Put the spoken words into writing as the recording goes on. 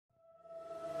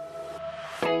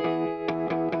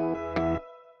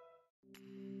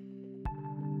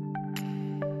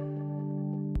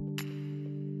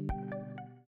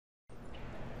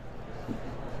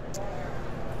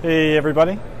Hey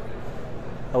everybody,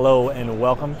 hello and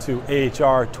welcome to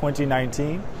AHR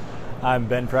 2019. I'm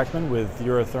Ben Preckman with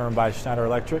Eurotherm by Schneider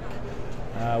Electric.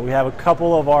 We have a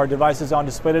couple of our devices on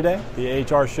display today.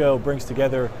 The AHR show brings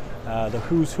together the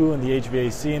who's who in the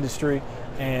HVAC industry,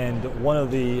 and one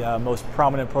of the most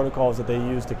prominent protocols that they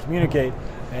use to communicate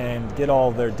and get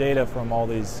all their data from all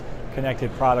these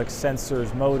connected products,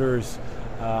 sensors, motors,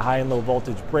 high and low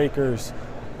voltage breakers,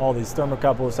 all these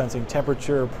thermocouples sensing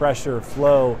temperature, pressure,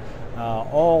 flow,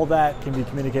 all that can be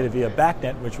communicated via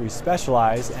BACnet, which we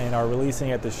specialize and are releasing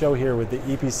at the show here with the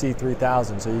EPC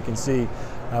 3000. So you can see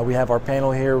we have our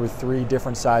panel here with three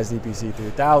different sized EPC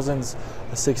 3000s,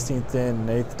 a 16th in,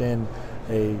 an 8th in,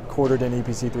 a quartered in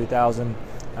EPC 3000.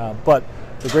 But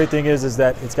the great thing is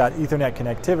that it's got Ethernet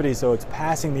connectivity, so it's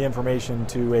passing the information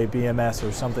to a BMS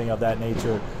or something of that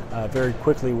nature very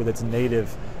quickly with its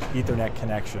native Ethernet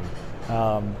connection.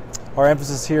 Our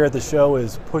emphasis here at the show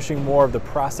is pushing more of the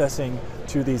processing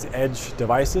to these edge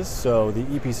devices. So the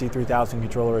EPC 3000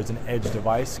 controller is an edge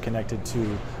device connected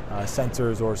to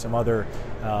sensors or some other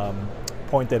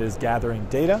point that is gathering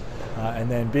data, and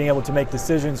then being able to make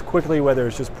decisions quickly, whether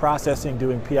it's just processing,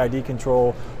 doing PID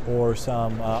control, or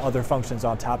some other functions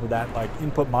on top of that, like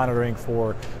input monitoring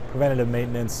for preventative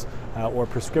maintenance or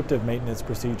prescriptive maintenance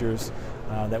procedures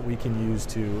that we can use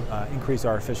to increase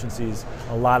our efficiencies.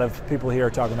 A lot of people here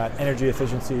are talking about energy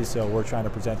efficiency, so we're trying to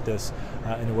present this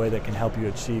in a way that can help you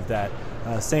achieve that.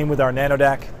 Same with our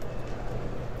NanoDAC.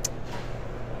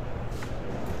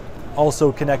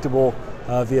 Also connectable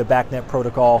via BACnet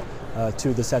protocol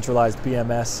to the centralized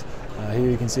BMS. Here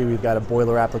you can see we've got a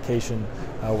boiler application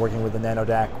working with the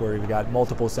NanoDAC, where we've got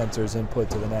multiple sensors input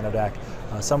to the NanoDAC.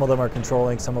 Some of them are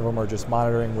controlling, some of them are just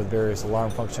monitoring with various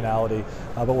alarm functionality,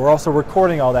 but we're also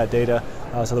recording all that data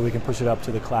so that we can push it up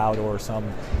to the cloud or some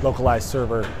localized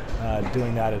server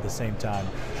doing that at the same time.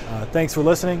 Thanks for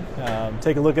listening.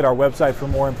 Take a look at our website for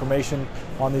more information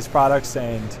on these products,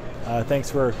 and thanks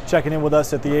for checking in with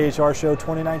us at the AHR Show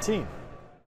 2019.